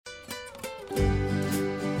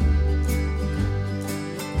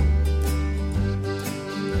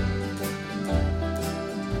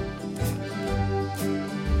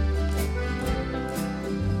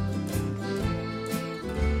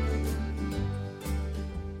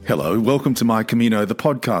Hello, welcome to My Camino, the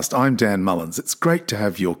podcast. I'm Dan Mullins. It's great to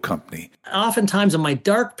have your company. Oftentimes in my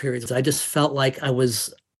dark periods, I just felt like I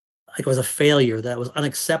was a failure, that I was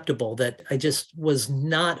unacceptable, that I just was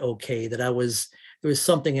not okay, that there was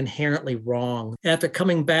something inherently wrong. After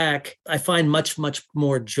coming back, I find much, much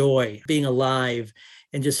more joy being alive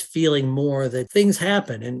and just feeling more that things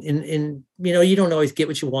happen. And you don't always get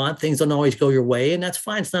what you want. Things don't always go your way, and that's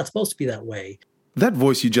fine. It's not supposed to be that way. That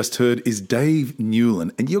voice you just heard is Dave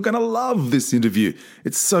Newland, and you're going to love this interview.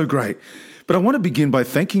 It's so great. But I want to begin by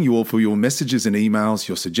thanking you all for your messages and emails,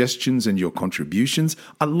 your suggestions and your contributions.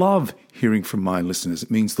 I love hearing from my listeners.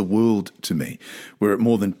 It means the world to me. We're at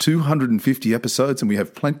more than 250 episodes and we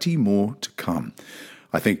have plenty more to come.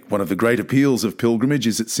 I think one of the great appeals of pilgrimage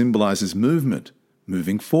is it symbolizes movement,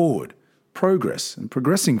 moving forward, progress and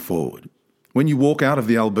progressing forward. When you walk out of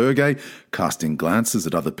the albergue, casting glances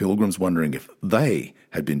at other pilgrims wondering if they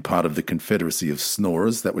had been part of the confederacy of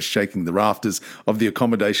snorers that was shaking the rafters of the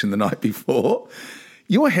accommodation the night before,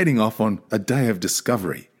 you're heading off on a day of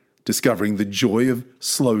discovery, discovering the joy of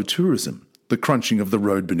slow tourism, the crunching of the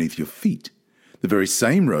road beneath your feet, the very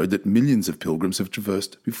same road that millions of pilgrims have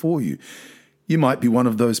traversed before you. You might be one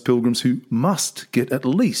of those pilgrims who must get at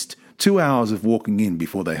least 2 hours of walking in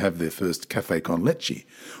before they have their first café con leche.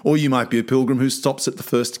 Or you might be a pilgrim who stops at the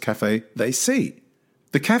first café they see.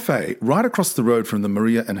 The café right across the road from the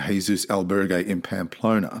Maria and Jesus albergue in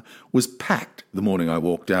Pamplona was packed the morning I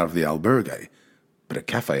walked out of the albergue, but a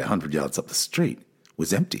café 100 yards up the street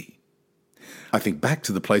was empty. I think back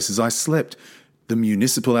to the places I slept, the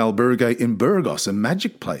municipal albergue in Burgos, a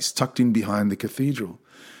magic place tucked in behind the cathedral.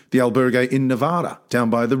 The albergue in Nevada, down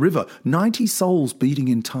by the river, 90 souls beating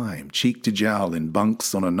in time, cheek to jowl in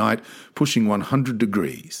bunks on a night pushing 100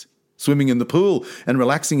 degrees. Swimming in the pool and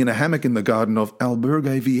relaxing in a hammock in the garden of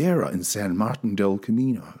Albergue Vieira in San Martin del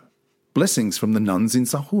Camino. Blessings from the nuns in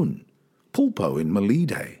Sahun, pulpo in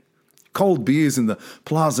Melide, cold beers in the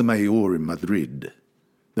Plaza Mayor in Madrid.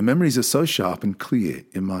 The memories are so sharp and clear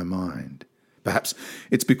in my mind. Perhaps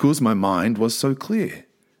it's because my mind was so clear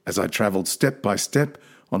as I travelled step by step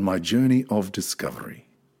on my journey of discovery.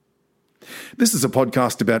 This is a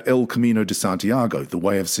podcast about El Camino de Santiago, the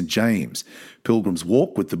way of St. James. Pilgrims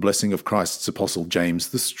walk with the blessing of Christ's apostle James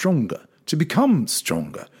the Stronger, to become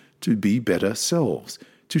stronger, to be better selves,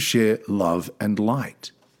 to share love and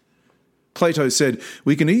light. Plato said,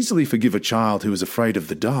 "We can easily forgive a child who is afraid of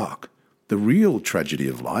the dark. The real tragedy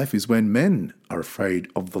of life is when men are afraid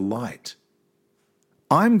of the light."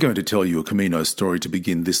 I'm going to tell you a Camino story to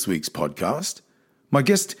begin this week's podcast. My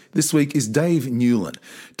guest this week is Dave Newland.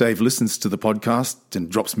 Dave listens to the podcast and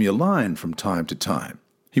drops me a line from time to time.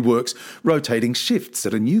 He works rotating shifts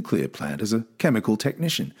at a nuclear plant as a chemical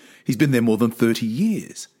technician. He's been there more than 30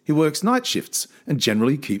 years. He works night shifts and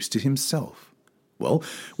generally keeps to himself. Well,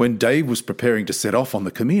 when Dave was preparing to set off on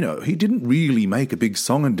the Camino, he didn't really make a big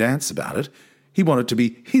song and dance about it. He wanted to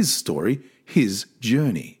be his story, his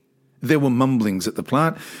journey. There were mumblings at the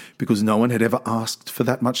plant because no one had ever asked for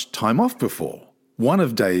that much time off before. One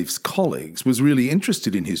of Dave's colleagues was really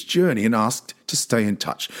interested in his journey and asked to stay in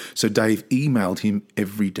touch, so Dave emailed him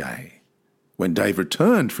every day. When Dave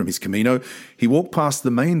returned from his Camino, he walked past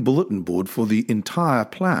the main bulletin board for the entire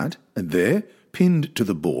plant, and there, pinned to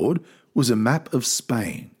the board, was a map of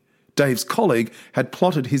Spain. Dave's colleague had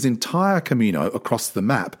plotted his entire Camino across the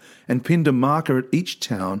map and pinned a marker at each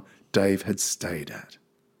town Dave had stayed at.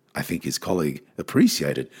 I think his colleague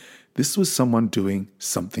appreciated this was someone doing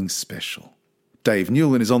something special. Dave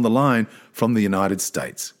Newland is on the line from the United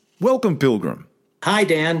States. Welcome, Pilgrim. Hi,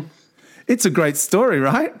 Dan. It's a great story,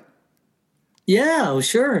 right? Yeah,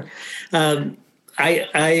 sure. No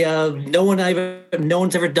one's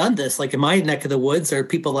ever done this. Like in my neck of the woods or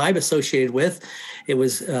people I've associated with, it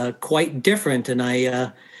was quite different. And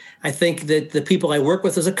I think that the people I work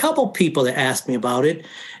with, there's a couple people that ask me about it,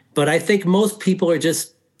 but I think most people are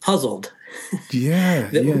just puzzled. Yeah,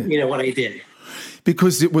 What I did.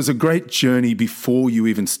 Because it was a great journey before you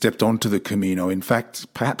even stepped onto the Camino. In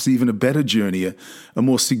fact, perhaps even a better journey, a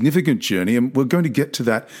more significant journey. And we're going to get to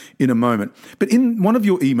that in a moment. But in one of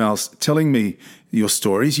your emails telling me your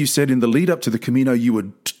stories, you said in the lead up to the Camino, you were,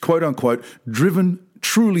 quote unquote, driven,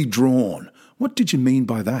 truly drawn. What did you mean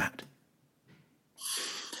by that?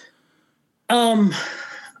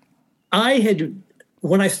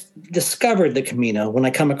 When I discovered the Camino, when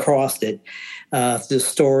I come across it, the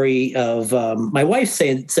story of my wife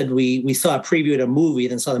said we saw a preview at a movie,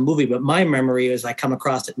 then saw the movie. But my memory is I come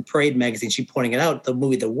across it in Parade magazine. She pointing it out, the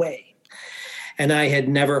movie The Way. And I had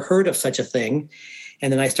never heard of such a thing.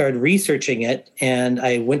 And then I started researching it, and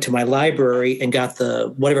I went to my library and got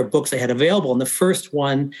whatever books I had available. And the first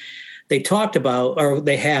one they talked about, or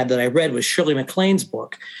they had, that I read, was Shirley MacLaine's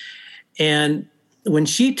book. And when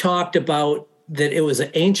she talked about that it was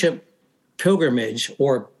an ancient pilgrimage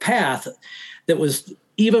or path that was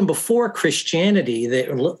even before Christianity,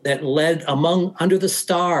 that led under the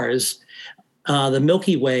stars, the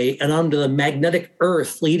Milky Way, and under the magnetic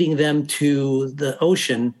earth, leading them to the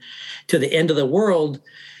ocean, to the end of the world.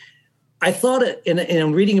 I thought it,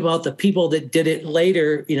 and reading about the people that did it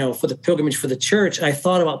later, for the pilgrimage for the church, I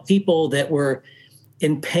thought about people that were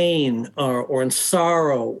in pain or in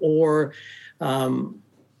sorrow, or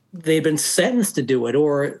they've been sentenced to do it,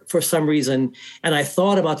 or for some reason. And I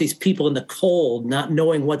thought about these people in the cold, not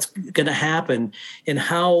knowing what's going to happen, and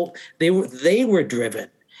how they were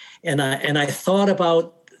driven. And I thought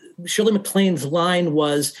about Shirley MacLaine's line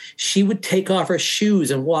was, she would take off her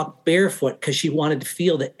shoes and walk barefoot because she wanted to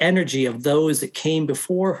feel the energy of those that came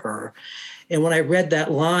before her. And when I read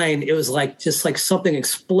that line, it was just like something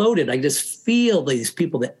exploded. I just feel these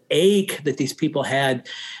people, the ache that these people had.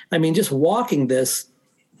 I mean, just walking this,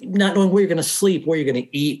 not knowing where you're going to sleep, where you're going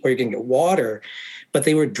to eat, where you're going to get water, but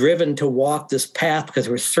they were driven to walk this path because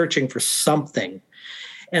they were searching for something.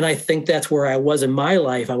 And I think that's where I was in my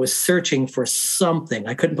life. I was searching for something.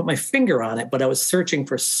 I couldn't put my finger on it, but I was searching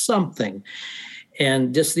for something.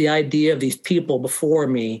 And just the idea of these people before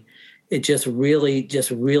me, it just really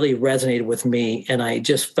resonated with me. And I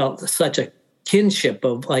just felt such a kinship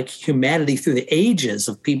of humanity through the ages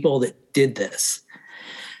of people that did this.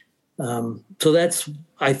 So that's,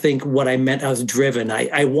 I think, what I meant. I was driven. I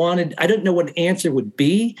didn't know what an answer would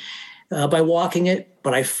be by walking it,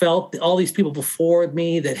 but I felt all these people before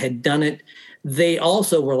me that had done it, they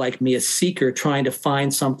also were like me, a seeker trying to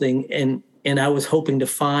find something. And I was hoping to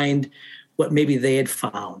find what maybe they had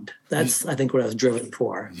found. That's, I think, what I was driven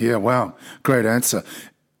for. Yeah, wow. Great answer.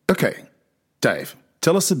 Okay, Dave,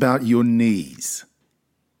 tell us about your knees.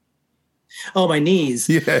 Oh, my knees.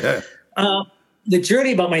 Yeah. The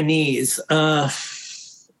journey about my knees, long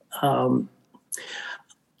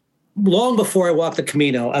before I walked the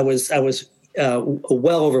Camino, I was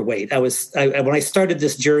well overweight. When I started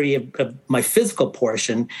this journey of my physical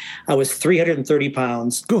portion, I was 330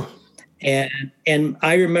 pounds. Cool. And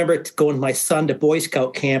I remember going with my son to Boy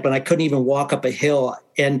Scout camp, and I couldn't even walk up a hill.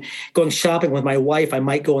 And going shopping with my wife, I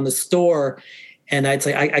might go in the store, and I'd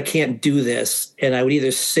say, I can't do this. And I would either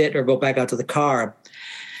sit or go back out to the car.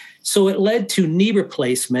 So it led to knee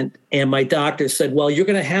replacement, and my doctor said, well, you're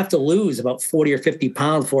going to have to lose about 40 or 50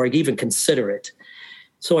 pounds before I even consider it.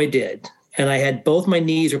 So I did. And I had both my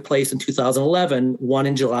knees replaced in 2011, one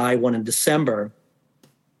in July, one in December.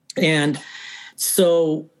 And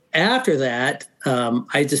so after that,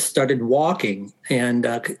 I just started walking, and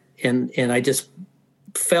I just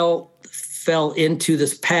fell into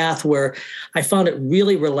this path where I found it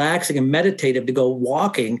really relaxing and meditative to go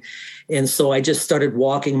walking. And so I just started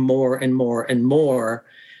walking more and more and more,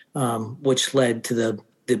 which led to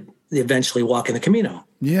the eventually walking the Camino.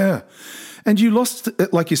 Yeah. And you lost,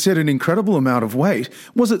 like you said, an incredible amount of weight.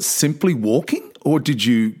 Was it simply walking, or did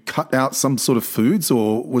you cut out some sort of foods,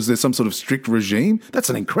 or was there some sort of strict regime? That's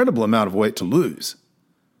an incredible amount of weight to lose.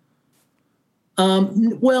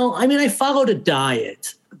 Well, I mean, I followed a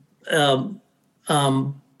diet. But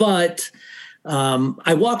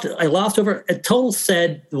I lost over, a total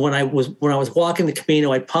said when I was walking the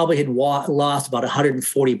Camino, I probably had lost about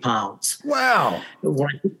 140 pounds. Wow.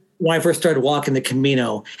 When I first started walking the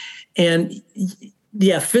Camino. And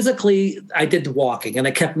yeah, physically I did the walking, and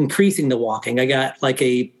I kept increasing the walking. I got like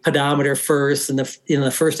a pedometer first in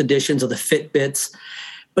the first editions of the Fitbits.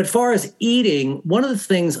 But as far as eating, one of the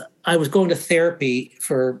things, I was going to therapy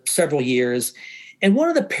for several years, and one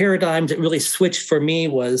of the paradigms that really switched for me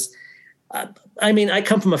was, I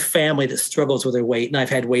come from a family that struggles with their weight, and I've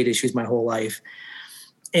had weight issues my whole life.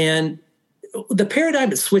 And the paradigm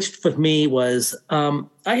that switched for me was,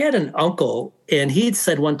 I had an uncle, and he had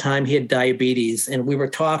said one time he had diabetes, and we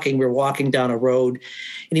were walking down a road,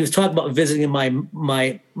 and he was talking about visiting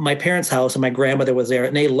my parents' house, and my grandmother was there,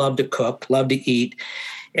 and they loved to cook, loved to eat.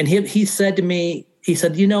 And he said to me,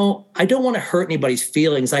 I don't want to hurt anybody's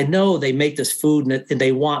feelings. I know they make this food and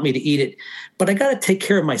they want me to eat it, but I got to take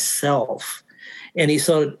care of myself. And he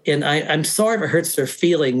said, and I'm sorry if it hurts their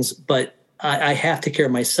feelings, but I have to take care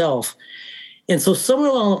of myself. And so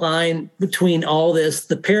somewhere along the line between all this,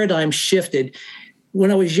 the paradigm shifted.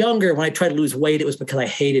 When I was younger, when I tried to lose weight, it was because I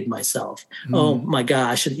hated myself. Mm. Oh my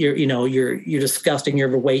gosh, you're disgusting. You're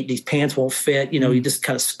overweight. These pants won't fit. You just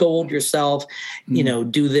kind of scold yourself.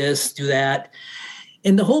 Do this, do that.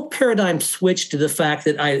 And the whole paradigm switched to the fact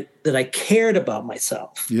that I cared about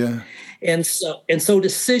myself. Yeah. And so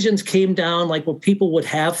decisions came down, like when people would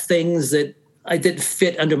have things that I didn't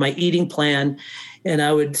fit under my eating plan. And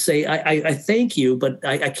I would say, I thank you, but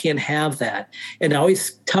I can't have that. And I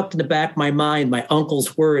always tucked in the back of my mind my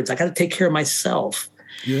uncle's words, I got to take care of myself.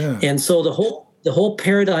 Yeah. And so the whole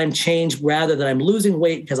paradigm changed. Rather than I'm losing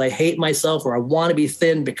weight because I hate myself or I want to be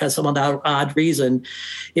thin because some odd reason,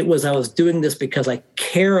 it was I was doing this because I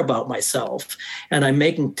care about myself and I'm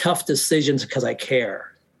making tough decisions because I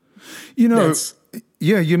care. You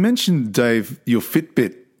mentioned, Dave, your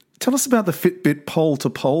Fitbit. Tell us about the Fitbit Pole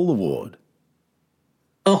to Pole Award.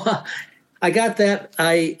 Oh, I got that.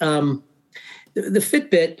 The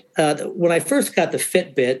Fitbit, when I first got the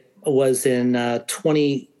Fitbit was in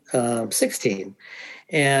 2016.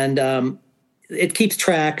 And it keeps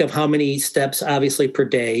track of how many steps, obviously, per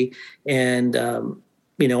day. And,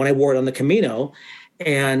 when I wore it on the Camino,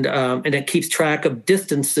 and it keeps track of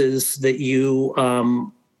distances that you,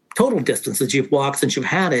 total distances you've walked since you've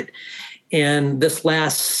had it. And this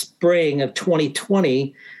last spring of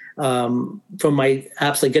 2020, from my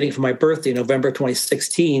absolutely getting from my birthday, November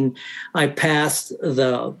 2016, I passed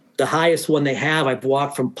the highest one they have. I've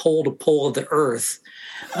walked from pole to pole of the earth,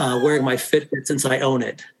 wearing my Fitbit since I own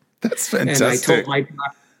it. That's fantastic. And I told my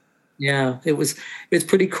doctor, it's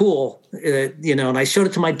pretty cool, and I showed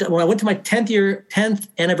it to when I went to my 10th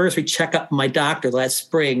anniversary checkup with my doctor last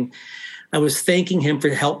spring. I was thanking him for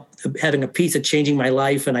help having a piece of changing my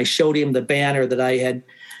life. And I showed him the banner that I had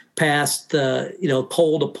passed,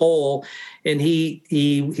 pole to pole. And he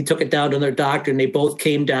took it down to their doctor and they both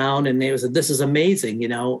came down and they said, this is amazing,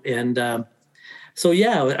 And I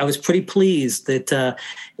was pretty pleased that,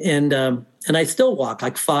 and I still walk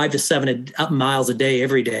like 5 to 7 miles a day,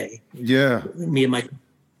 every day. Yeah. Me and my,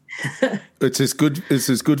 It's as good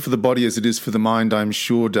for the body as it is for the mind, I'm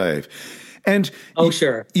sure, Dave. And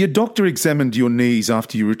sure. Your doctor examined your knees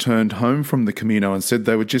after you returned home from the Camino and said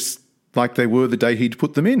they were just like they were the day he'd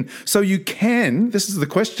put them in. So you can, this is the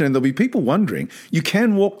question, and there'll be people wondering, you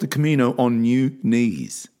can walk the Camino on new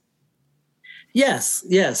knees. Yes.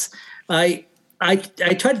 I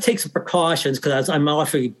tried to take some precautions because I'm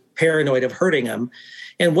awfully paranoid of hurting them.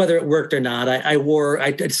 And whether it worked or not, I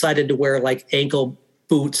decided to wear like ankle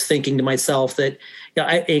boots, thinking to myself that,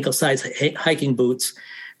 ankle size hiking boots,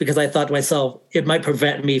 because I thought to myself, it might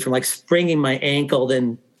prevent me from like springing my ankle,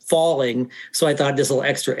 then falling. So I thought this little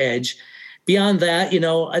extra edge. Beyond that,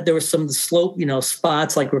 there was some slope,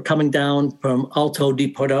 spots like we're coming down from Alto di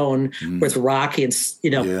Padron where it's rocky and,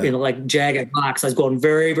 like jagged rocks. I was going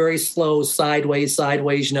very, very slow, sideways,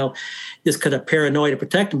 just kind of paranoid to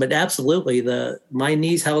protect them. But absolutely, my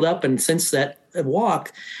knees held up. And since that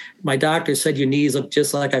walk, my doctor said your knees look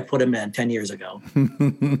just like I put them in 10 years ago.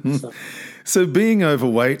 So being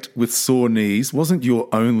overweight with sore knees wasn't your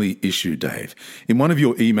only issue, Dave. In one of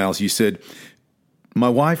your emails, you said, my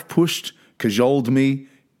wife pushed, cajoled me,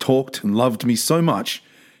 talked and loved me so much,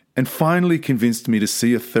 and finally convinced me to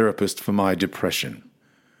see a therapist for my depression.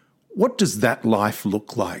 What does that life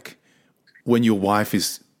look like when your wife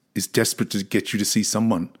is desperate to get you to see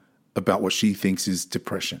someone about what she thinks is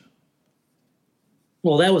depression?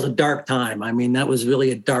 Well, that was a dark time. I mean, that was really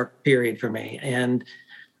a dark period for me. And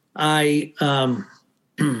I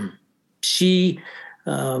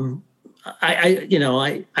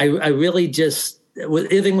really just,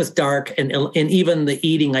 everything was dark, and even the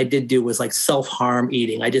eating I did do was like self-harm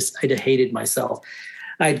eating. I hated myself.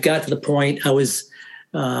 I'd got to the point I was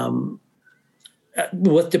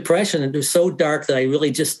with depression, and it was so dark that I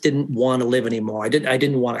really just didn't want to live anymore. I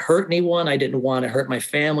didn't want to hurt anyone. I didn't want to hurt my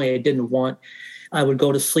family. I would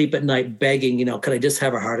go to sleep at night begging, could I just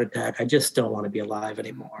have a heart attack? I just don't want to be alive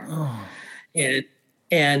anymore. Oh.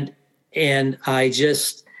 And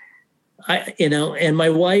my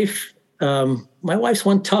wife, my wife's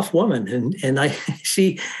one tough woman, and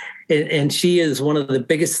she is one of the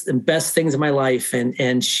biggest and best things in my life.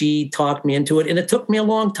 And she talked me into it, and it took me a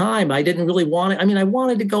long time. I didn't really want it. I mean, I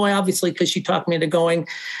wanted to go, obviously, because she talked me into going.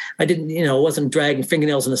 I didn't, wasn't dragging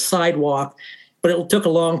fingernails on the sidewalk. But it took a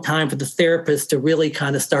long time for the therapist to really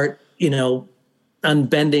kind of start,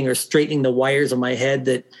 unbending or straightening the wires of my head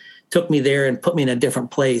that took me there and put me in a different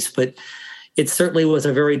place. But it certainly was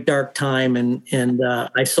a very dark time, and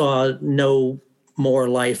I saw no more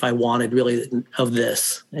life I wanted really of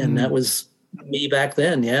this. And that was me back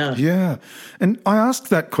then, yeah. Yeah. And I asked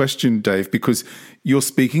that question, Dave, because you're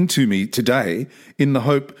speaking to me today in the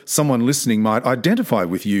hope someone listening might identify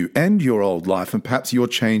with you and your old life, and perhaps your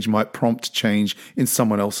change might prompt change in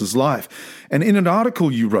someone else's life. And in an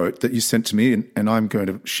article you wrote that you sent to me, and I'm going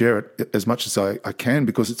to share it as much as I can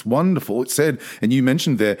because it's wonderful. It said, and you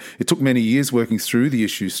mentioned there, it took many years working through the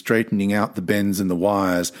issues, straightening out the bends and the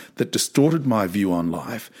wires that distorted my view on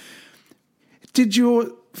life. Did your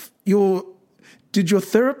Did your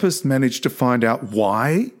therapist manage to find out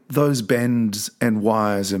why those bends and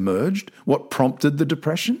wires emerged? What prompted the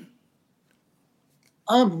depression?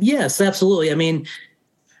 Yes, absolutely. I mean,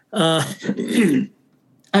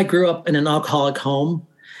 I grew up in an alcoholic home,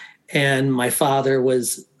 and my father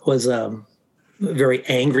was a very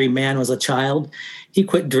angry man as a child. He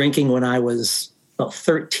quit drinking when I was about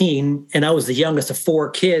 13, and I was the youngest of four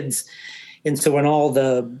kids. And so when all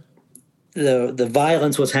the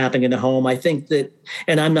violence was happening in the home, I think that,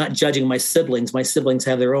 and I'm not judging my siblings. My siblings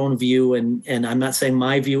have their own view, and I'm not saying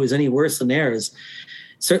my view is any worse than theirs.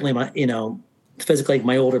 Certainly, physically,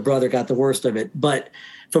 my older brother got the worst of it. But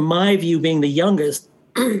from my view, being the youngest,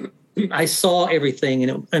 I saw everything,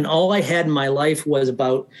 and all I had in my life was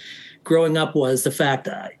about growing up was the fact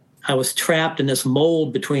that I was trapped in this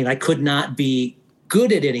mold between I could not be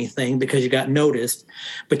good at anything because you got noticed,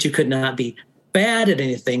 but you could not be bad at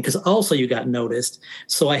anything because also you got noticed.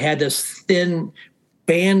 So I had this thin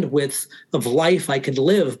bandwidth of life I could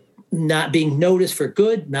live, not being noticed for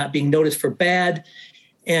good, not being noticed for bad,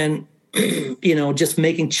 and just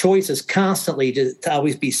making choices constantly to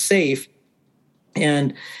always be safe.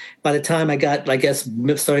 And by the time I got, I guess,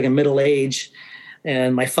 starting in middle age,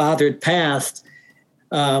 and my father had passed,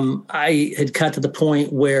 I had got to the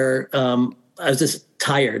point where I was just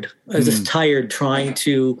tired. I was just tired trying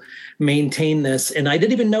to maintain this. And I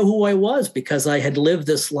didn't even know who I was because I had lived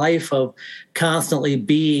this life of constantly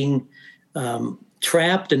being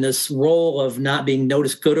trapped in this role of not being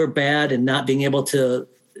noticed good or bad, and not being able to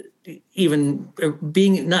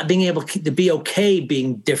not being able to be okay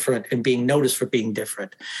being different and being noticed for being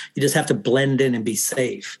different. You just have to blend in and be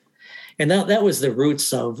safe. And that was the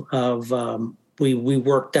roots of we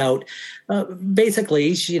worked out.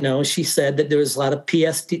 Basically, she said that there was a lot of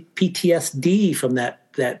PTSD from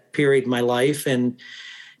that period in my life, and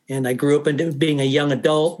I grew up into being a young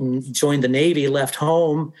adult and joined the Navy, left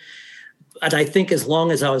home. And I think as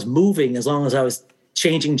long as I was moving, as long as I was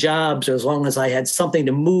changing jobs, or as long as I had something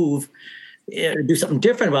to move, do something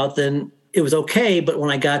different about, then it was okay. But when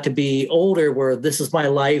I got to be older, where this is my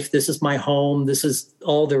life, this is my home, this is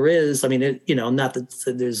all there is. I mean, not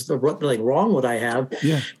that there's nothing wrong with what I have,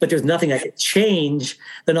 but there's nothing I could change.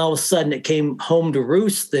 Then all of a sudden it came home to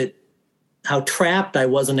roost that how trapped I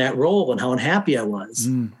was in that role and how unhappy I was.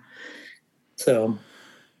 So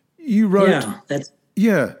you wrote,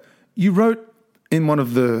 you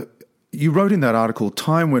wrote in that article,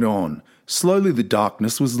 time went on. Slowly the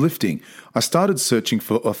darkness was lifting. I started searching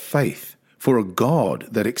for a faith, for a God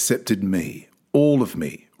that accepted me, all of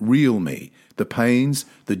me, real me, the pains,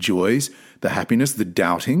 the joys, the happiness, the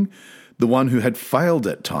doubting, the one who had failed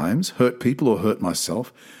at times, hurt people or hurt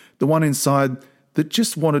myself, the one inside that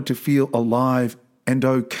just wanted to feel alive and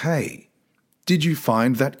okay. Did you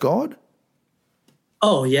find that God?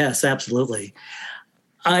 Oh, yes, absolutely.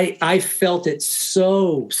 I felt it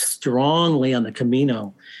so strongly on the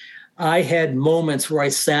Camino. I had moments where I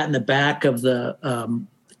sat in the back of the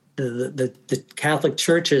Catholic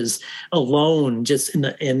churches alone, just in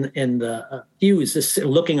the pews, just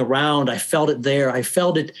looking around. I felt it there. I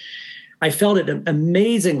felt it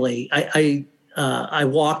amazingly. I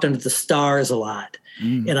walked under the stars a lot,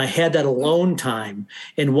 and I had that alone time.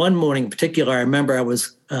 And one morning in particular, I remember I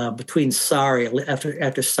was between Saria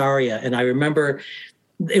after Saria, and I remember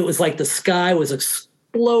it was like the sky was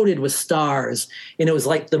exploded with stars, and it was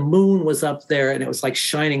like the moon was up there, and it was like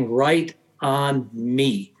shining right on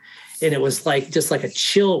me. And it was like just like a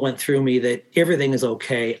chill went through me that everything is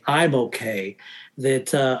okay. I'm okay.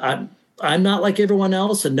 That I'm not like everyone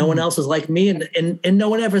else, and no one else is like me, and no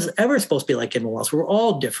one ever supposed to be like anyone else. We're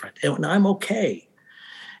all different, and I'm okay.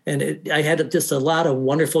 And I had just a lot of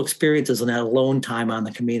wonderful experiences in that alone time on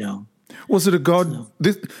the Camino. Was it a God?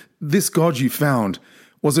 This God you found,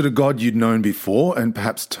 was it a God you'd known before and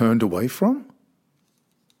perhaps turned away from?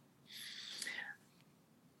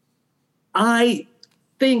 I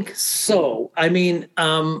think so. I mean,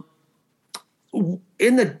 in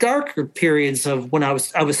the darker periods of when I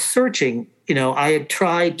was searching, I had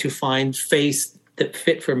tried to find faiths that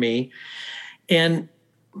fit for me, and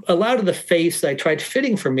a lot of the faiths that I tried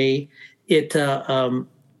fitting for me, it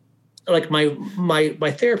like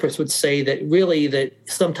my therapist would say that really that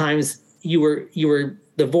sometimes you were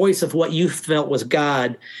the voice of what you felt was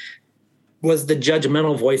God was the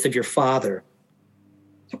judgmental voice of your father,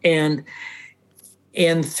 and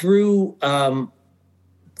through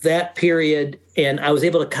that period, and I was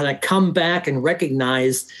able to kind of come back and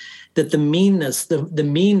recognize that the meanness, the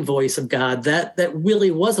mean voice of God, that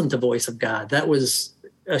really wasn't the voice of God. That was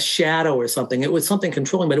a shadow or something. It was something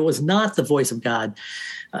controlling, but it was not the voice of God.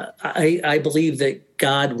 I believe that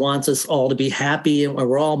God wants us all to be happy, and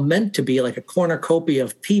we're all meant to be like a cornucopia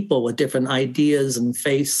of people with different ideas and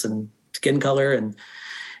face and skin color and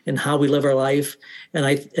how we live our life. And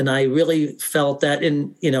I really felt that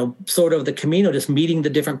in, sort of the Camino, just meeting the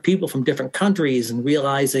different people from different countries and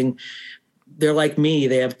realizing they're like me.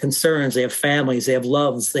 They have concerns, they have families, they have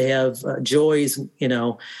loves, they have joys.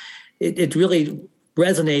 It really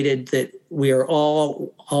resonated that we are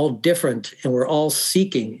all different, and we're all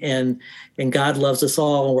seeking, and God loves us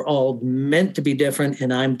all, and we're all meant to be different,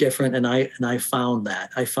 and I'm different. And I found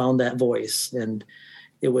that voice, and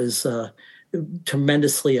it was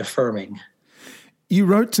tremendously affirming. You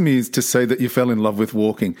wrote to me to say that you fell in love with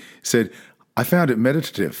walking. You said, I found it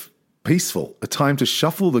meditative, peaceful, a time to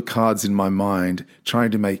shuffle the cards in my mind,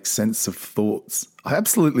 trying to make sense of thoughts. I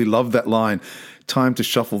absolutely love that line. Time to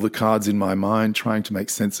shuffle the cards in my mind, trying to make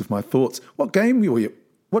sense of my thoughts. What game were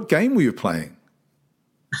you playing?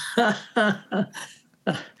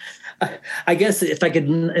 I guess if I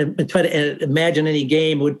could try to imagine any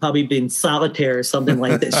game, it would probably be in solitaire or something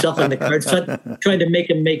like that, shuffling the cards, trying to make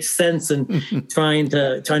them make sense, and trying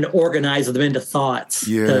to organize them into thoughts,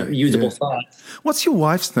 usable thoughts. What's your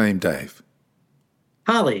wife's name, Dave?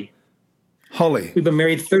 Holly. Holly. We've been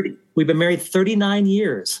married 39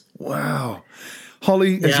 years. Wow.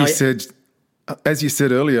 Holly, as you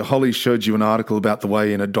said earlier, Holly showed you an article about the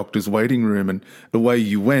way in a doctor's waiting room and the way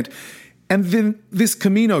you went. And then this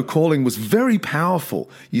Camino calling was very powerful.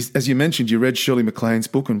 As you mentioned, you read Shirley MacLaine's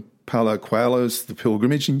book and Paulo Coelho's The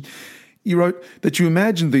Pilgrimage, and you wrote that you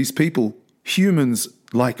imagined these people, humans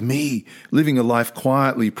like me, living a life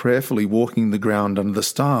quietly, prayerfully, walking the ground under the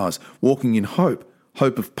stars, walking in hope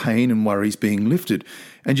of pain and worries being lifted.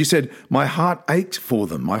 And you said, my heart ached for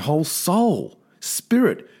them, my whole soul,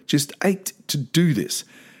 spirit just ached to do this,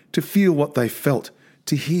 to feel what they felt,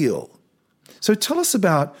 to heal. So tell us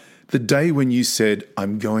about the day when you said,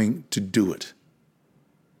 I'm going to do it.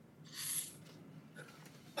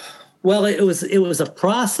 Well, it was a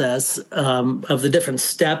process of the different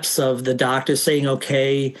steps of the doctor saying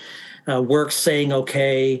okay, work saying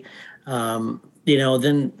okay, then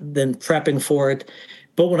prepping for it.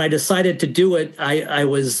 But when I decided to do it, I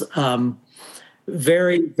was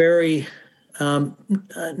very, very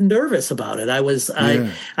nervous about it.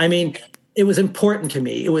 I mean, it was important to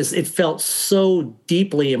me. It felt so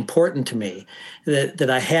deeply important to me that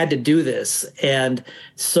I had to do this. And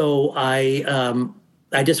so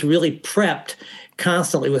I just really prepped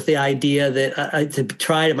constantly with the idea that to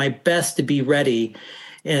try my best to be ready.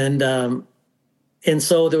 And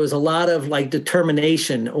so there was a lot of like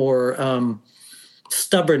determination or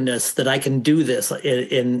stubbornness that I can do this.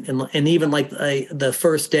 And even like the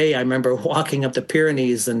first day, I remember walking up the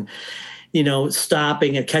Pyrenees and,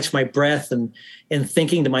 stopping and catch my breath and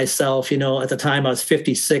thinking to myself, at the time I was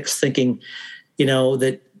 56, thinking,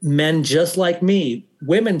 that men just like me,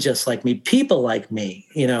 women just like me, people like me,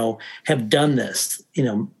 have done this,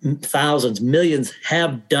 thousands, millions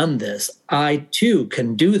have done this. I too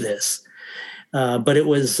can do this. But it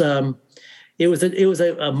was a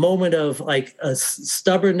moment of like a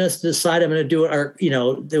stubbornness to decide I'm going to do it. Or,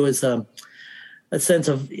 there was a sense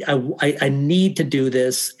of I need to do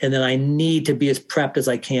this, and then I need to be as prepped as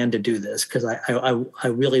I can to do this because I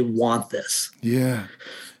really want this. Yeah.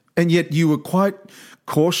 And yet you were quite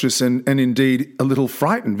cautious and indeed a little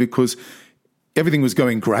frightened because everything was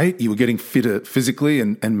going great. You were getting fitter physically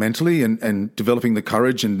and mentally and developing the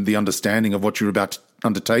courage and the understanding of what you were about to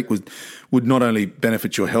undertake would not only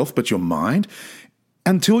benefit your health but your mind,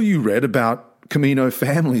 until you read about Camino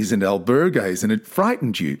families and albergues, and it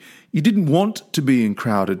frightened you. You didn't want to be in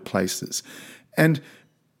crowded places. And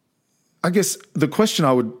I guess the question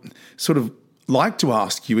I would sort of like to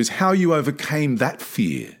ask you is how you overcame that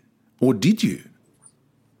fear, or did you?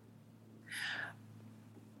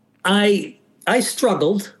 I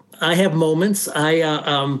struggled. I have moments.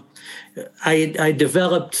 I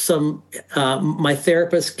developed some. My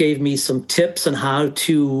therapist gave me some tips on how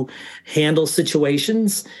to handle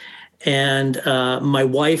situations, and my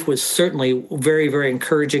wife was certainly very, very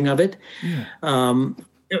encouraging of it. Yeah.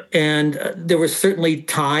 And there were certainly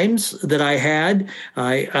times that I had.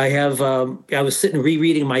 I was sitting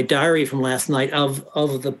rereading my diary from last night of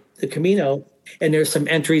the Camino. And there's some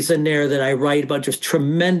entries in there that I write about just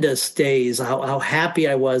tremendous days, how happy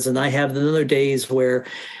I was. And I have the other days where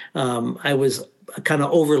I was kind of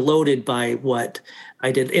overloaded by what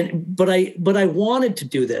I did. But I wanted to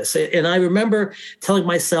do this. And I remember telling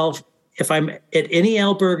myself, if I'm at any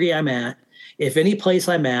albergue I'm at, if any place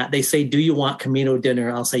I'm at, they say, do you want Camino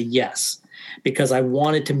dinner? I'll say yes. because I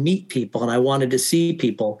wanted to meet people and I wanted to see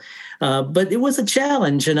people. But it was a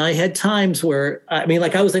challenge. And I had times where, I mean,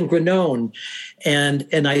 like I was in Granone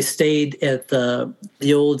and I stayed at the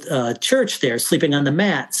old church there, sleeping on the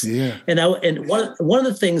mats. Yeah. And one of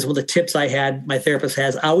the things, one of the tips I had, my therapist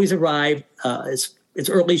has, always arrive as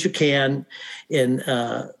early as you can. And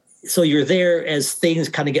so you're there as things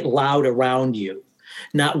kind of get loud around you,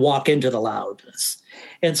 not walk into the loudness.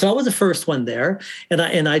 And so I was the first one there,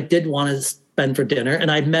 and I did want to spend for dinner.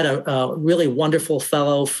 And I met a really wonderful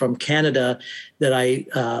fellow from Canada that I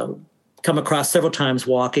come across several times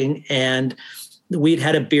walking, and we'd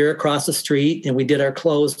had a beer across the street, and we did our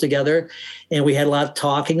clothes together, and we had a lot of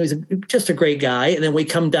talking. He was just a great guy. And then we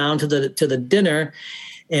come down to the dinner.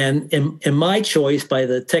 And in my choice, by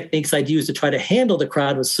the techniques I'd use to try to handle the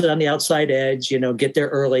crowd, was sit on the outside edge, get there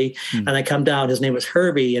early. And I come down. His name was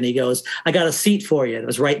Herbie, and he goes, "I got a seat for you." And it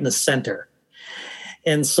was right in the center.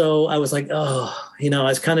 And so I was like, I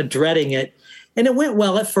was kind of dreading it. And it went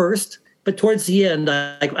well at first, but towards the end,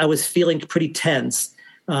 I was feeling pretty tense.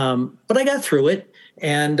 But I got through it.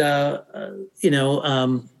 And,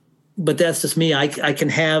 but that's just me. I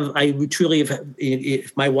truly have,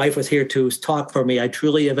 if my wife was here to talk for me, I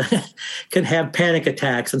truly can have panic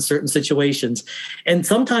attacks in certain situations. And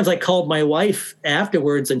sometimes I called my wife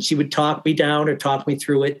afterwards and she would talk me down or talk me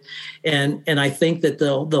through it. And I think that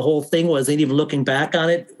the whole thing was, and even looking back on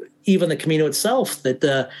it, even the Camino itself,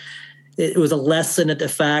 that it was a lesson at the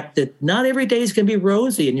fact that not every day is going to be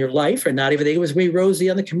rosy in your life, or not every day was going to be rosy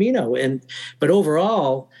on the Camino. But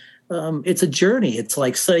overall, it's a journey. It's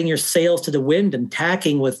like setting your sails to the wind and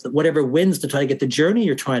tacking with whatever winds to try to get the journey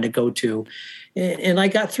you're trying to go to. And I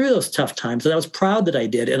got through those tough times, and I was proud that I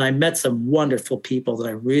did. And I met some wonderful people that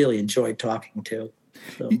I really enjoyed talking to.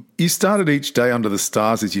 So. You started each day under the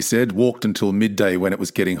stars, as you said, walked until midday when it was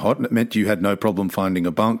getting hot, and it meant you had no problem finding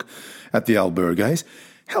a bunk at the albergues.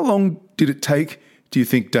 How long did it take, do you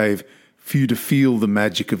think, Dave, for you to feel the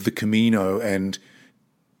magic of the Camino and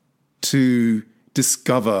to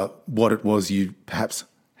discover what it was you perhaps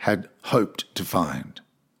had hoped to find?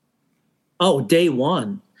 Oh, day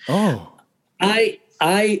one. Oh, I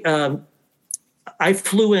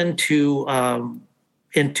flew into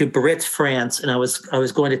Biarritz, France, and I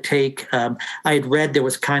was going to take. I had read there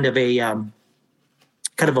was kind of a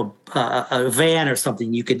van or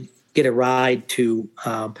something you could get a ride to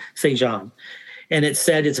Saint Jean, and it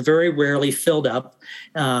said it's very rarely filled up,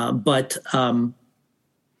 but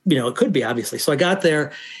it could be, obviously. So I got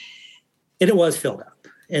there and it was filled up.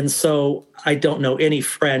 And so I don't know any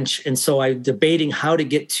French. And so I'm debating how to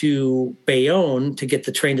get to Bayonne to get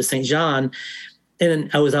the train to Saint Jean. And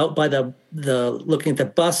I was out by the looking at the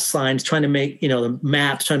bus signs, trying to make, the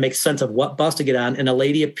maps, trying to make sense of what bus to get on. And a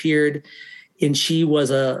lady appeared, and she was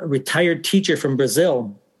a retired teacher from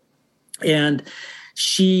Brazil. And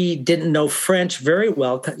she didn't know French very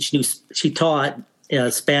well. She taught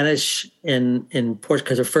Spanish and Portuguese,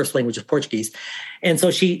 because her first language is Portuguese. And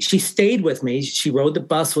so she stayed with me. She rode the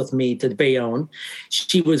bus with me to Bayonne.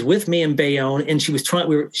 She was with me in Bayonne, and she was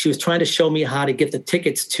trying to show me how to get the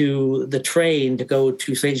tickets to the train to go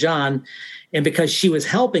to Saint Jean. And because she was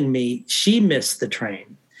helping me, she missed the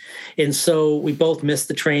train. And so we both missed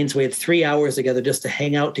the trains. We had 3 hours together just to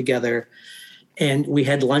hang out together. And we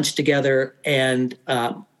had lunch together, and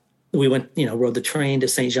we went, rode the train to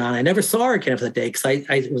Saint Jean. I never saw her again for the day because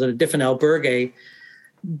I was at a different albergue,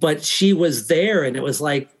 but she was there, and it was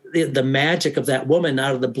like the magic of that woman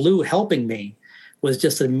out of the blue helping me was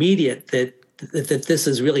just immediate that this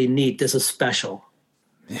is really neat. This is special.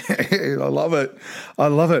 I love it. I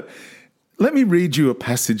love it. Let me read you a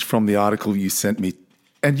passage from the article you sent me,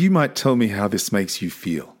 and you might tell me how this makes you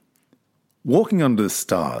feel. Walking under the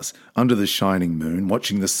stars, under the shining moon,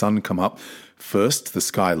 watching the sun come up, first the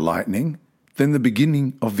sky lightening, then the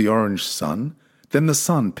beginning of the orange sun, then the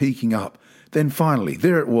sun peeking up, then finally,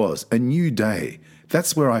 there it was, a new day.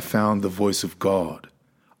 That's where I found the voice of God.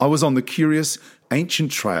 I was on the curious,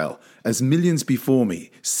 ancient trail, as millions before me,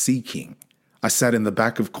 seeking. I sat in the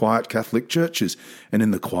back of quiet Catholic churches, and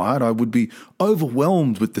in the quiet I would be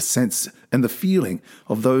overwhelmed with the sense and the feeling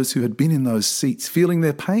of those who had been in those seats, feeling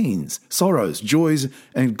their pains, sorrows, joys,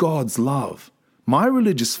 and God's love. My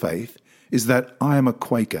religious faith is that I am a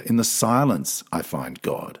Quaker. In the silence I find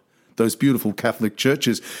God. Those beautiful Catholic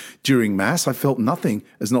churches, during Mass, I felt nothing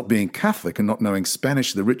as not being Catholic and not knowing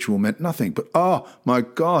Spanish. The ritual meant nothing. But, oh, my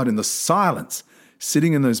God, in the silence,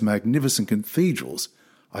 sitting in those magnificent cathedrals,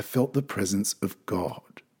 I felt the presence of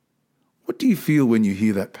God. What do you feel when you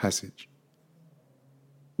hear that passage?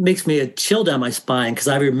 It makes me a chill down my spine because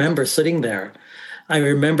I remember sitting there.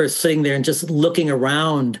 And just looking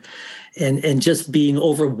around and just being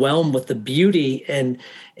overwhelmed with the beauty and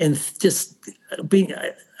just being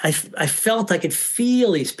I felt I could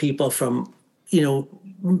feel these people from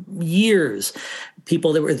years,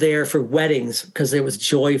 people that were there for weddings because it was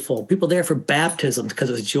joyful, people there for baptisms because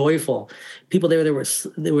it was joyful, people there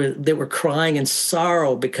that were crying in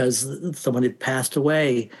sorrow because someone had passed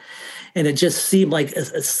away. And it just seemed like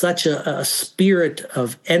such a spirit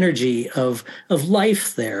of energy of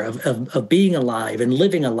life there, of being alive and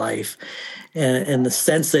living a life, and the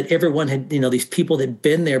sense that everyone had, these people that had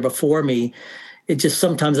been there before me. It just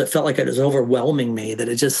sometimes it felt like it was overwhelming me, that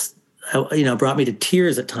it just brought me to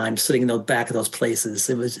tears at times sitting in the back of those places.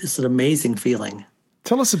 It's an amazing feeling.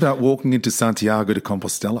 Tell us about walking into Santiago de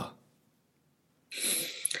Compostela.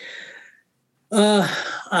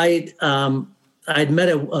 I'd met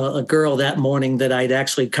a girl that morning that I'd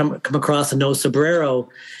actually come across in No Sombrero,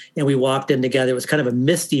 and we walked in together. It was kind of a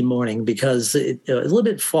misty morning because it was a little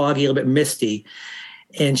bit foggy, a little bit misty.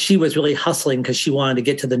 And she was really hustling because she wanted to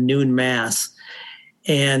get to the noon mass.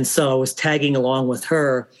 And so I was tagging along with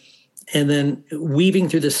her and then weaving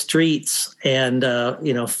through the streets and,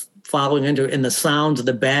 following in the sounds of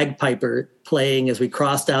the bagpiper playing as we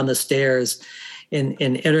crossed down the stairs and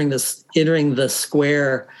entering the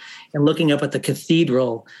square and looking up at the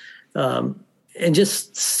cathedral, and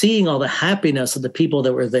just seeing all the happiness of the people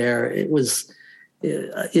that were there. It's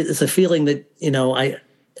a feeling that,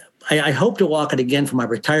 I hope to walk it again for my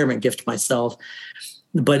retirement gift to myself,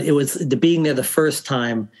 but it was being there the first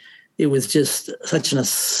time. It was just such an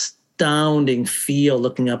astounding feel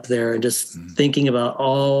looking up there and just thinking about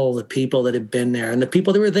all the people that had been there and the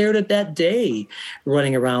people that were there that day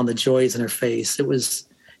running around, the joys in her face. It was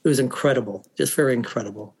incredible, just very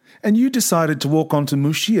incredible. And you decided to walk on to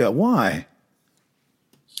Muxía. Why?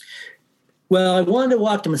 Well, I wanted to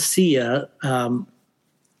walk to Muxía. I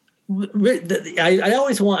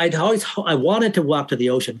wanted to walk to the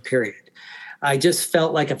ocean, period. I just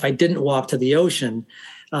felt like if I didn't walk to the ocean,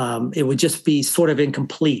 it would just be sort of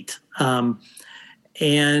incomplete. I'd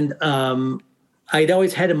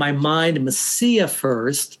always had in my mind Muxía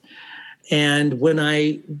first. And when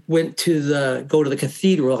I went to go to the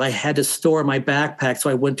cathedral, I had to store my backpack. So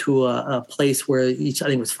I went to a place where I think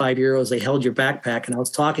it was €5, they held your backpack. And I was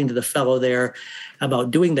talking to the fellow there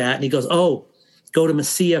about doing that. And he goes, "Oh, go to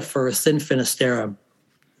Muxía first, then Finisterre."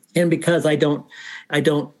 And because I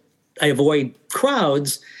avoid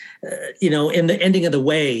crowds, in the ending of the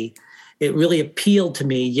way, it really appealed to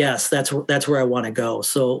me. Yes, that's where I want to go.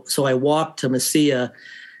 So I walked to Muxía,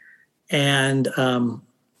 and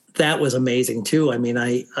that was amazing too. I mean,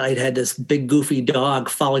 I'd had this big goofy dog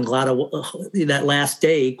following that last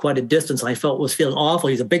day quite a distance. I was feeling awful.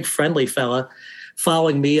 He's a big friendly fella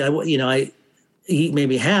following me. He made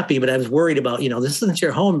me happy, but I was worried about, this isn't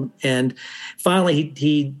your home. And finally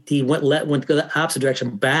he went the opposite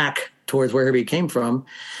direction back towards where he came from.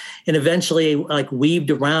 And eventually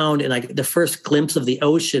weaved around and the first glimpse of the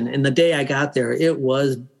ocean. And the day I got there, it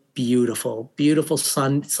was beautiful, beautiful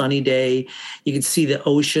sunny day. You could see the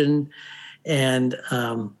ocean, and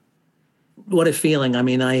what a feeling. I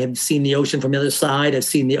mean, I had seen the ocean from the other side. I've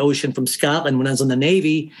seen the ocean from Scotland when I was in the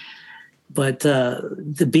Navy, but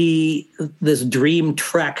to be this dream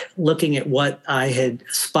trek looking at what I had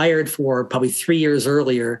aspired for probably 3 years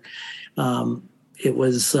earlier, it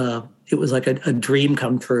was like a dream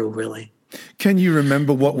come true, really. Can you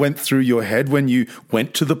remember what went through your head when you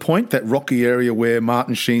went to the point, that rocky area where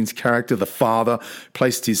Martin Sheen's character, the father,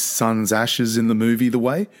 placed his son's ashes in the movie The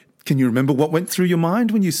Way? Can you remember what went through your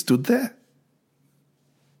mind when you stood there?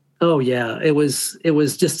 Oh, yeah. It was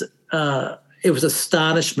just, it was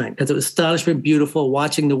astonishment, because it was astonishment beautiful,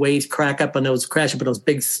 watching the waves crash up on those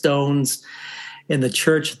big stones in the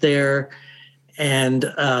church there. And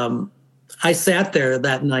I sat there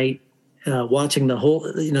that night watching the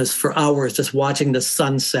whole, for hours, just watching the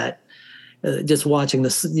sunset, just watching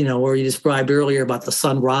this, where you described earlier about the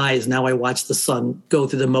sunrise. Now I watch the sun go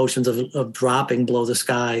through the motions of dropping below the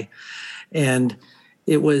sky. And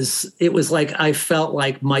it was like, I felt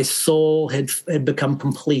like my soul had become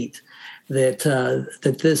complete, that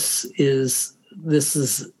this is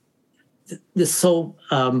so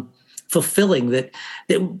fulfilling, that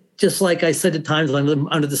just like I said at times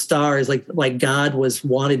under the stars, like God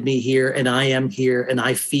wanted me here, and I am here, and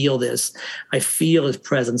I feel this. I feel his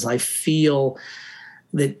presence. I feel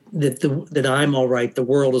that I'm all right. The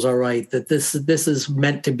world is all right. That this is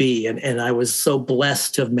meant to be, and I was so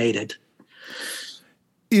blessed to have made it.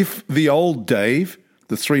 If the old Dave,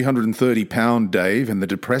 the 330-pound Dave, and the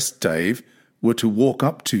depressed Dave were to walk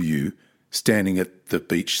up to you, standing at the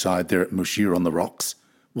beachside there at Muxía on the rocks,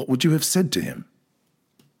 what would you have said to him?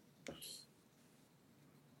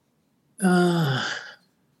 Uh,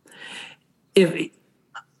 if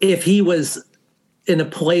if he was in a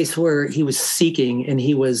place where he was seeking and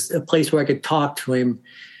he was a place where I could talk to him,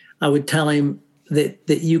 I would tell him that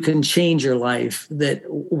you can change your life, that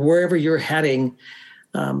wherever you're heading,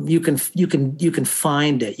 you can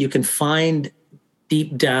find it. You can find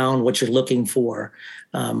deep down what you're looking for.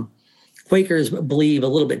 Quakers believe a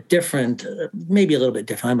little bit different, maybe a little bit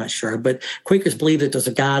different. I'm not sure, but Quakers believe that there's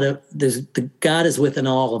a God. The God is within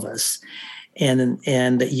all of us, and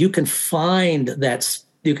that you can find that.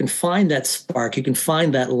 You can find that spark. You can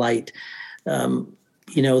find that light.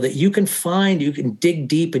 That you can dig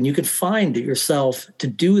deep and you can find it yourself to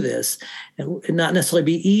do this, and not necessarily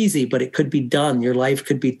be easy, but it could be done. Your life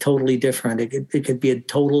could be totally different. It could be a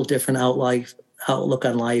total different outlook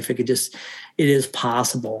on life. It is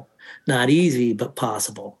possible. Not easy, but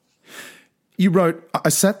possible. You wrote, I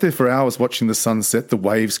sat there for hours watching the sunset, the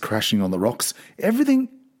waves crashing on the rocks. Everything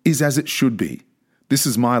is as it should be. This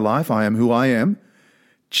is my life. I am who I am.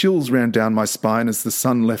 Chills ran down my spine as the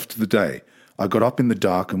sun left the day. I got up in the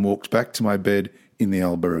dark and walked back to my bed in the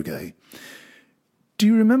albergue. Do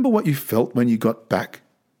you remember what you felt when you got back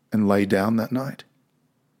and lay down that night?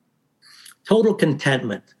 Total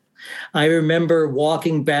contentment. I remember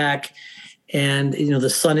walking back and, the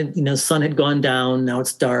sun had gone down. Now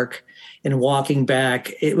it's dark. And walking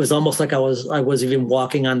back, it was almost like I wasn't even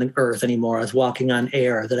walking on the earth anymore. I was walking on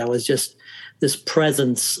air, that I was just this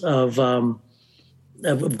presence of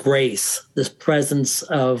grace, this presence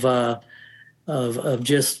of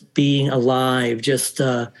just being alive, just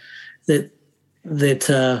that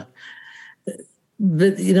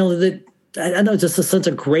I know, just a sense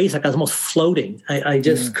of grace. Like I was almost floating. I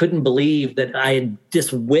just couldn't believe that I had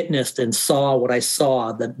just witnessed and saw what I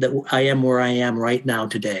saw, that I am where I am right now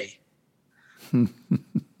today.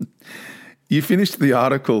 You finished the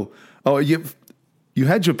article. Oh, you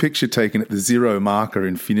had your picture taken at the Zero marker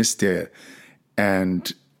in Finisterre,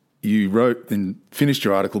 and you wrote and finished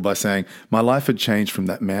your article by saying, my life had changed from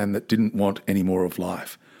that man that didn't want any more of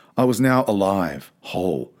life. I was now alive,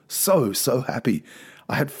 whole, so happy.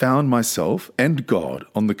 I had found myself and God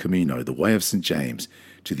on the Camino, the way of St. James,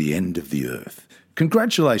 to the end of the earth.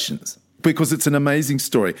 Congratulations, because it's an amazing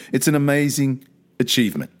story. It's an amazing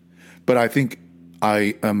achievement. But I think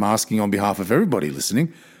I am asking on behalf of everybody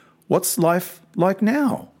listening, what's life like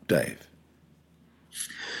now, Dave?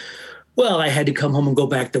 Well, I had to come home and go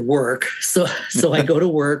back to work. So I go to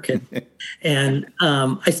work and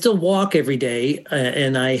I still walk every day,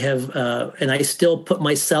 and I still put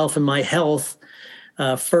myself and my health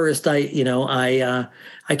first. I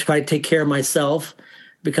try to take care of myself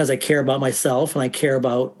because I care about myself and I care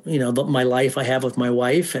about, my life I have with my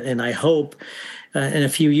wife. And I hope in a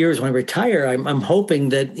few years when I retire, I'm hoping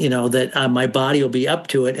that, that my body will be up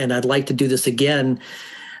to it, and I'd like to do this again.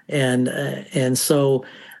 And so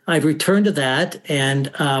I've returned to that,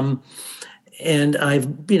 and I've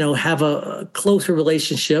have a closer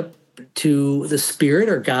relationship to the Spirit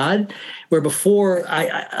or God, where before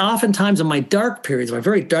I oftentimes in my dark periods, my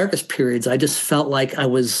very darkest periods, I just felt like I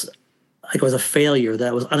was a failure, that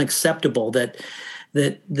I was unacceptable, that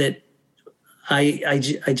I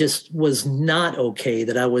just was not okay,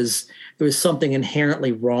 that there was something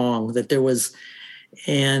inherently wrong, that there was,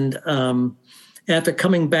 and after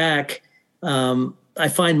coming back, I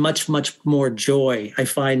find much more joy. I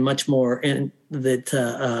find much more in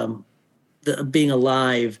that being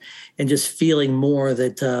alive, and just feeling more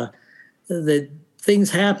that things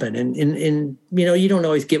happen, and you don't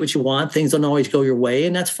always get what you want. Things don't always go your way,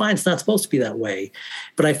 and that's fine. It's not supposed to be that way.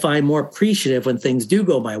 But I find more appreciative when things do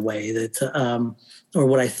go my way, that or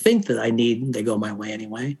what I think that I need, they go my way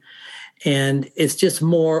anyway. And it's just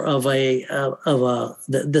more of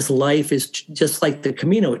this life is just like the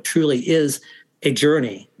Camino. It truly is a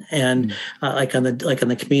journey. And like on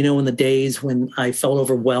the Camino, in the days when I felt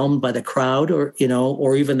overwhelmed by the crowd, or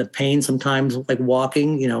even the pain sometimes, like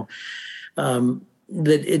walking,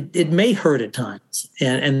 that it may hurt at times,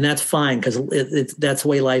 and that's fine, because that's the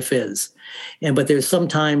way life is. But there's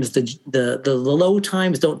sometimes the low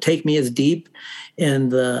times don't take me as deep,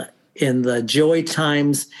 and the joy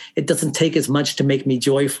times, it doesn't take as much to make me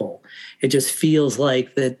joyful. It just feels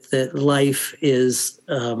like that life is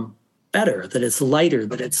better, that it's lighter,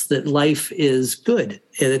 that life is good,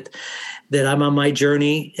 that I'm on my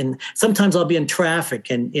journey. And sometimes I'll be in traffic,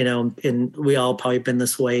 and we all probably been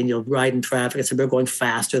this way, and you'll ride in traffic, and some people are going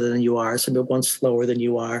faster than you are, some people are going slower than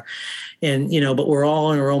you are, and but we're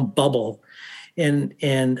all in our own bubble. And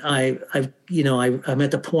I'm at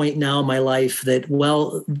the point now in my life that,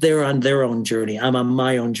 well, they're on their own journey. I'm on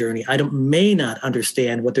my own journey. I may not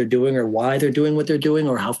understand what they're doing, or why they're doing what they're doing,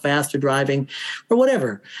 or how fast they're driving, or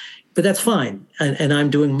whatever. but that's fine. And I'm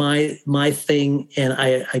doing my thing, and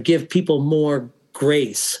I give people more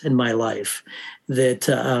grace in my life that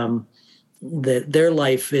that their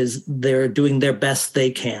life is they're doing their best they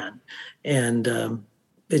can, and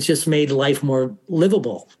it's just made life more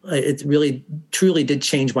livable. It really truly did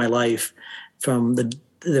change my life from the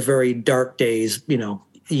very dark days,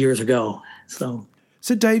 years ago. So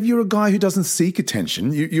Dave, you're a guy who doesn't seek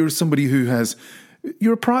attention. You're somebody who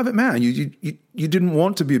you're a private man. You didn't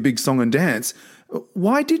want to be a big song and dance.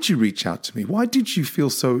 Why did you reach out to me? Why did you feel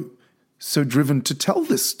so driven to tell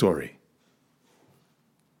this story?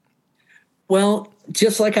 Well,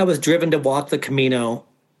 just like I was driven to walk the Camino,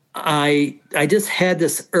 I just had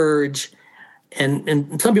this urge,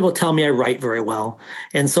 and some people tell me I write very well.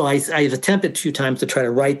 And so I've attempted 2 times to try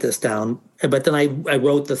to write this down, but then I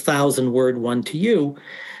wrote the 1,000-word one to you.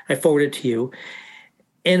 I forwarded it to you.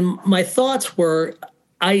 And my thoughts were,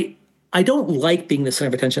 I don't like being the center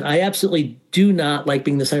of attention. I absolutely do not like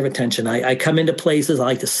being the center of attention. I come into places, I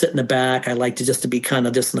like to sit in the back. I like to be kind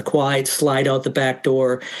of just in the quiet, slide out the back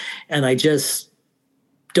door. And I just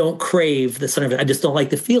don't crave the center of it. I just don't like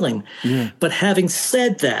the feeling. Yeah. But having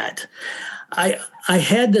said that, I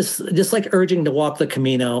had this, just like urging to walk the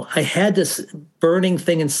Camino, I had this burning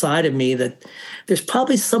thing inside of me that there's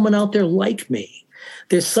probably someone out there like me.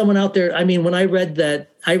 There's someone out there. I mean, when I read that,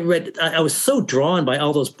 I was so drawn by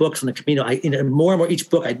all those books on the Camino. More and more each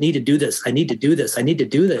book, I need to do this. I need to do this. I need to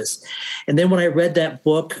do this. And then when I read that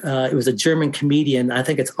book, it was a German comedian. I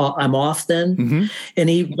think it's I'm Off Then. Mm-hmm. And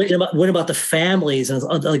he went about the families and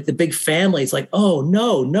like the big families, like, oh,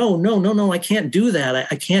 no, I can't do that.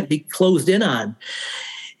 I can't be closed in on.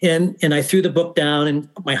 And I threw the book down, and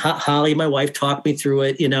Holly, my wife, talked me through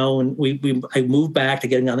it, and I moved back to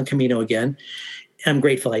getting on the Camino again. I'm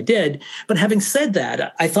grateful I did. But having said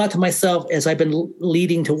that, I thought to myself, as I've been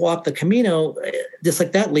leading to walk the Camino, just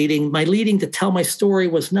like that my leading to tell my story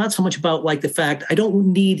was not so much about like the fact I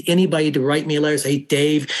don't need anybody to write me a letter, say,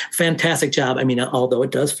 Dave, fantastic job. I mean, although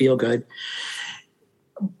it does feel good.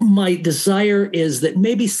 My desire is that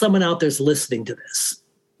maybe someone out there's listening to this.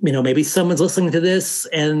 Maybe someone's listening to this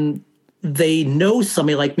and they know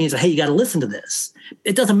somebody like me and say, hey, you got to listen to this.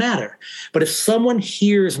 It doesn't matter. But if someone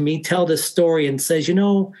hears me tell this story and says,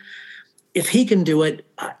 if he can do it,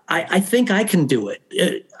 I think I can do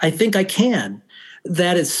it. I think I can.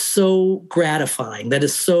 That is so gratifying. That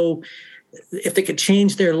is so, if they could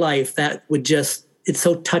change their life, that would just, it's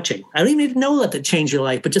so touching. I don't even need to know that it changed your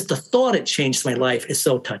life, but just the thought it changed my life is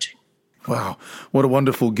so touching. Wow. What a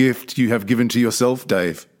wonderful gift you have given to yourself,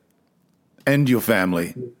 Dave, and your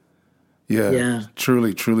family. Yeah,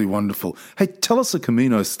 truly, truly wonderful. Hey, tell us a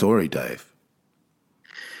Camino story, Dave.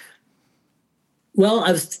 Well,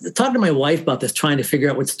 I was talking to my wife about this, trying to figure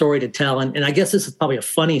out what story to tell. And I guess this is probably a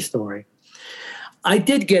funny story. I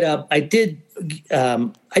did get up. I didn't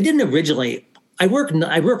originally. I work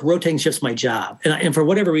rotating shifts, my job. And for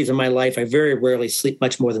whatever reason in my life, I very rarely sleep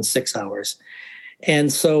much more than 6 hours.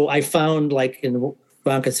 And so I found, like in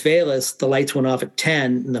Roncesvalles, the lights went off at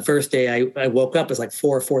 10. And the first day I woke up, it was like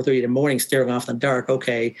 4:30 in the morning, staring off in the dark.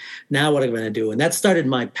 Okay, now what am I going to do? And that started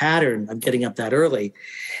my pattern of getting up that early.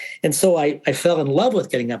 And so I fell in love with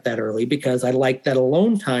getting up that early because I liked that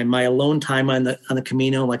alone time, my alone time on the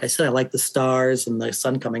Camino. Like I said, I like the stars and the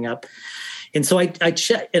sun coming up. And so I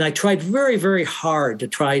checked, and I tried very, very hard to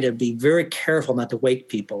try to be very careful not to wake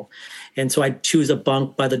people. And so I'd choose a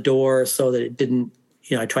bunk by the door so that it didn't,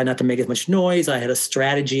 I try not to make as much noise. I had a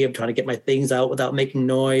strategy of trying to get my things out without making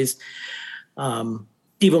noise.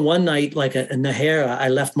 Even one night, like in Najera, I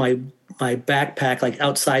left my backpack like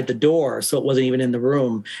outside the door, so it wasn't even in the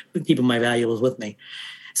room, keeping my valuables with me.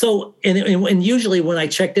 So, and usually when I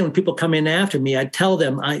checked in, when people come in after me, I tell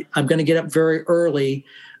them I'm going to get up very early.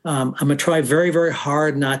 I'm going to try very, very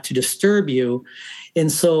hard not to disturb you.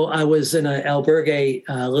 And so I was in an albergue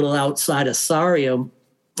a little outside of Sarria.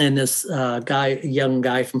 And this young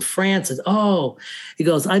guy from France says, he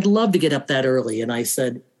goes, I'd love to get up that early. And I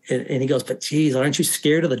said, and he goes, but geez, aren't you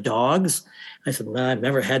scared of the dogs? I said, no, I've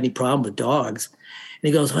never had any problem with dogs. And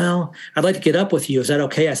he goes, well, I'd like to get up with you. Is that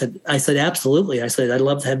okay? I said, absolutely. I said, I'd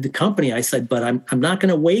love to have the company. I said, but I'm not going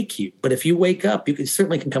to wake you. But if you wake up, you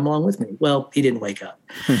certainly can come along with me. Well, he didn't wake up.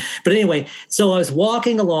 But anyway, so I was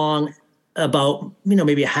walking along about,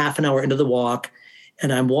 maybe a half an hour into the walk.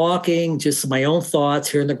 And I'm walking, just my own thoughts,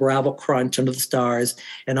 hearing the gravel crunch under the stars.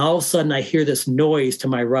 And all of a sudden, I hear this noise to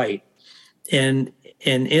my right. And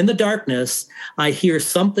in the darkness, I hear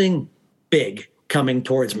something big coming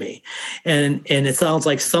towards me. And it sounds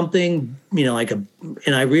like something,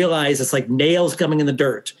 and I realize it's like nails coming in the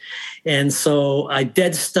dirt. And so I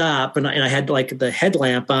dead stop, and I had like the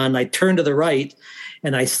headlamp on. I turned to the right,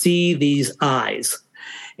 and I see these eyes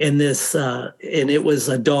in this, and it was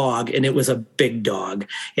a dog, and it was a big dog,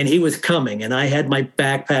 and he was coming, and I had my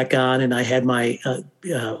backpack on, and I had my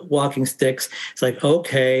walking sticks. It's like,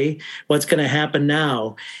 okay, what's going to happen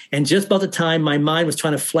now? And just about the time my mind was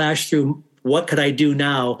trying to flash through, what could I do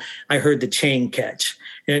now? I heard the chain catch.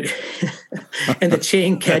 And, and the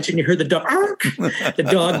chain catch, and you heard the dog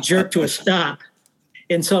jerk to a stop.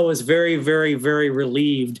 And so I was very, very, very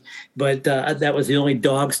relieved. But that was the only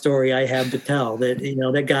dog story I have to tell. That,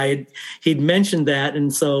 that guy, he'd mentioned that.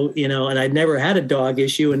 And so, and I'd never had a dog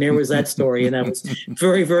issue. And there was that story. And I was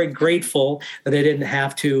very, very grateful that I didn't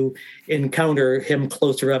have to encounter him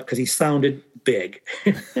closer up, because he sounded big.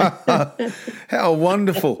 How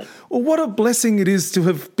wonderful. Well, what a blessing it is to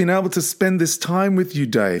have been able to spend this time with you,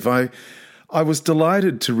 Dave. I was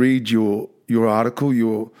delighted to read your article,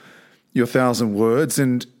 your 1,000 words,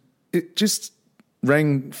 and it just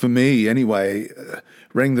rang, for me anyway,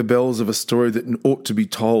 rang the bells of a story that ought to be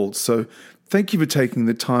told. So thank you for taking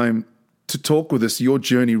the time to talk with us. Your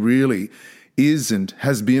journey really is and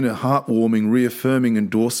has been a heartwarming, reaffirming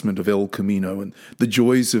endorsement of El Camino and the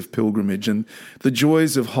joys of pilgrimage and the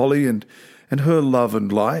joys of Holly and her love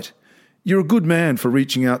and light. You're a good man for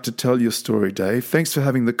reaching out to tell your story, Dave. Thanks for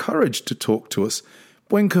having the courage to talk to us.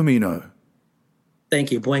 Buen Camino.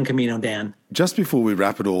 Thank you. Buen Camino, Dan. Just before we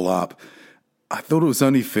wrap it all up, I thought it was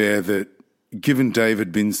only fair that, given Dave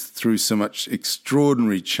had been through so much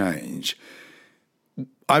extraordinary change,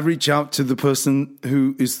 I reach out to the person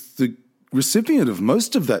who is the recipient of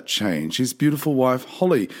most of that change, his beautiful wife,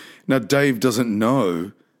 Holly. Now, Dave doesn't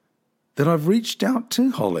know that I've reached out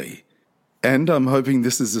to Holly, and I'm hoping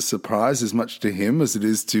this is a surprise as much to him as it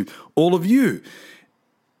is to all of you.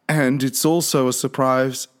 And it's also a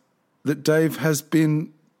surprise that Dave has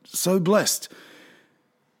been so blessed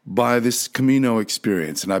by this Camino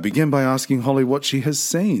experience. And I begin by asking Holly what she has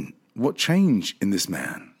seen, what change in this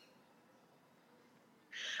man.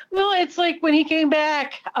 Well, it's like when he came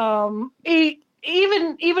back,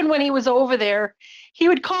 even when he was over there, he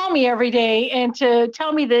would call me every day and to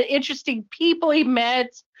tell me the interesting people he met,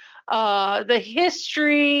 the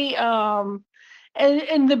history, and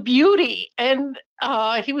the beauty. And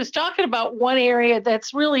he was talking about one area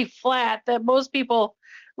that's really flat that most people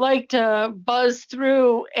like to buzz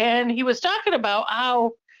through. And he was talking about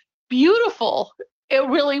how beautiful it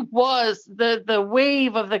really was, the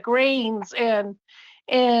wave of the grains. And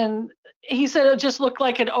he said it just looked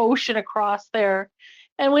like an ocean across there.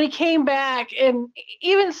 And when he came back, and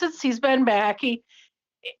even since he's been back, he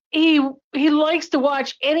likes to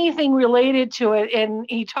watch anything related to it. And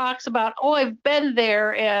he talks about, oh, I've been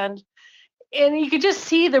there. And you could just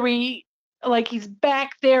see like he's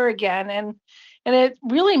back there again. And it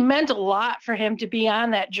really meant a lot for him to be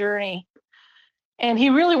on that journey. And he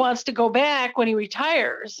really wants to go back when he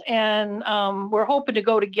retires. And we're hoping to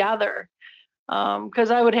go together,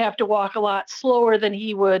 because I would have to walk a lot slower than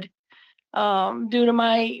he would due to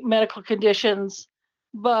my medical conditions.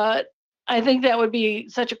 But I think that would be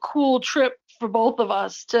such a cool trip for both of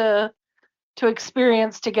us to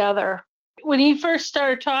experience together. When he first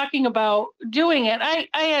started talking about doing it, I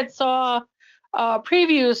had saw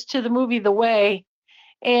previews to the movie The Way,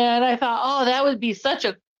 and I thought, oh, that would be such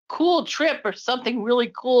a cool trip or something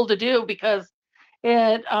really cool to do, because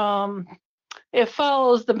it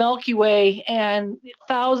follows the Milky Way and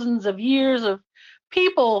thousands of years of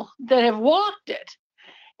people that have walked it.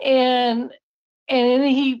 And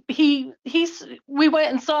we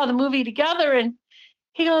went and saw the movie together, and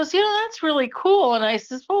he goes, that's really cool. And I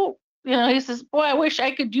says, well, he says, boy, I wish I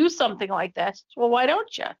could do something like that. Says, well, why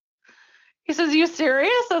don't you? He says, you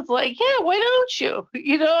serious? I was like, yeah, why don't you?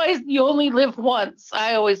 You only live once.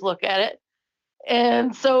 I always look at it.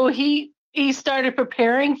 And so he started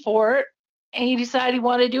preparing for it, and he decided he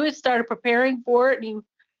wanted to do it, started preparing for it. And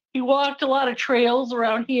he walked a lot of trails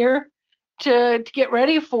around here to get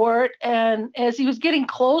ready for it. And as he was getting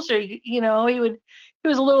closer, he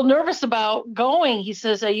was a little nervous about going. He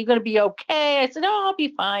says, are you going to be okay? I said, no, I'll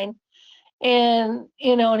be fine. And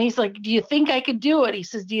he's like, do you think I could do it? He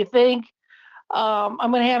says, do you think I'm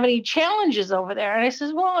going to have any challenges over there? And I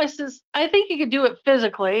says, well, I think you could do it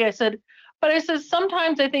physically. I said, but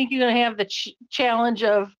sometimes I think you're going to have the challenge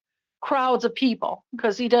of crowds of people,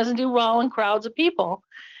 because he doesn't do well in crowds of people.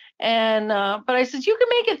 And but I says, you can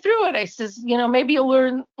make it through it. I says, maybe you'll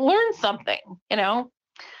learn something,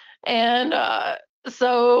 And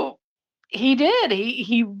so he did.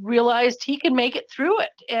 He realized he could make it through it,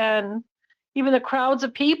 and even the crowds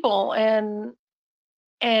of people, and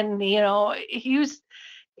he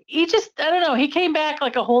just, I don't know, he came back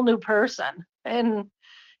like a whole new person. And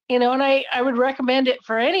and I would recommend it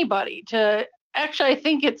for anybody to Actually, I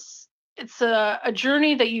think it's a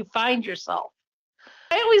journey that you find yourself.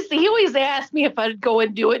 He always asked me if I'd go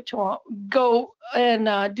and do it to him, go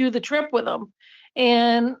and do the trip with him,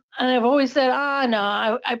 and I've always said,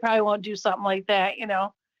 no, I probably won't do something like that,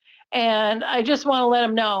 And I just want to let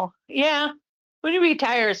him know, yeah, when he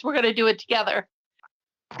retires, we're going to do it together.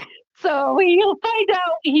 So he'll find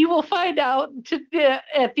out. He will find out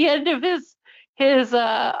at the end of the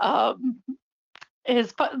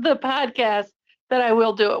podcast that I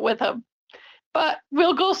will do it with him. But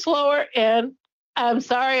we'll go slower, and I'm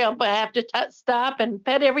sorry, I'll have to stop and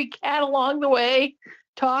pet every cat along the way,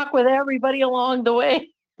 talk with everybody along the way.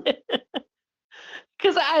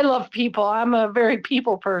 Because I love people. I'm a very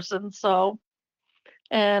people person. So,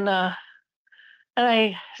 and I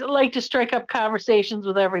like to strike up conversations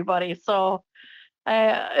with everybody. So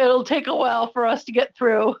it'll take a while for us to get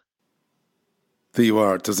through. There you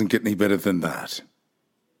are. It doesn't get any better than that.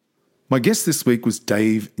 My guest this week was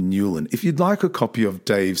Dave Newland. If you'd like a copy of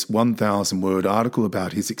Dave's 1,000-word article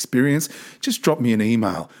about his experience, just drop me an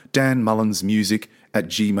email,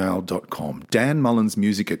 danmullinsmusic@gmail.com.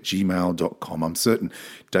 danmullinsmusic@gmail.com. I'm certain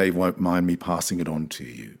Dave won't mind me passing it on to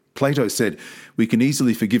you. Plato said, "We can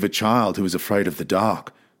easily forgive a child who is afraid of the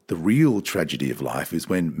dark. The real tragedy of life is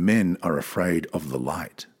when men are afraid of the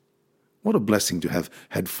light." What a blessing to have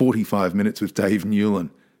had 45 minutes with Dave Newland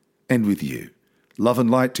and with you. Love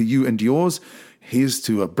and light to you and yours. Here's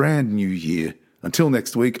to a brand new year. Until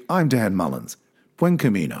next week, I'm Dan Mullins. Buen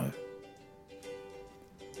camino.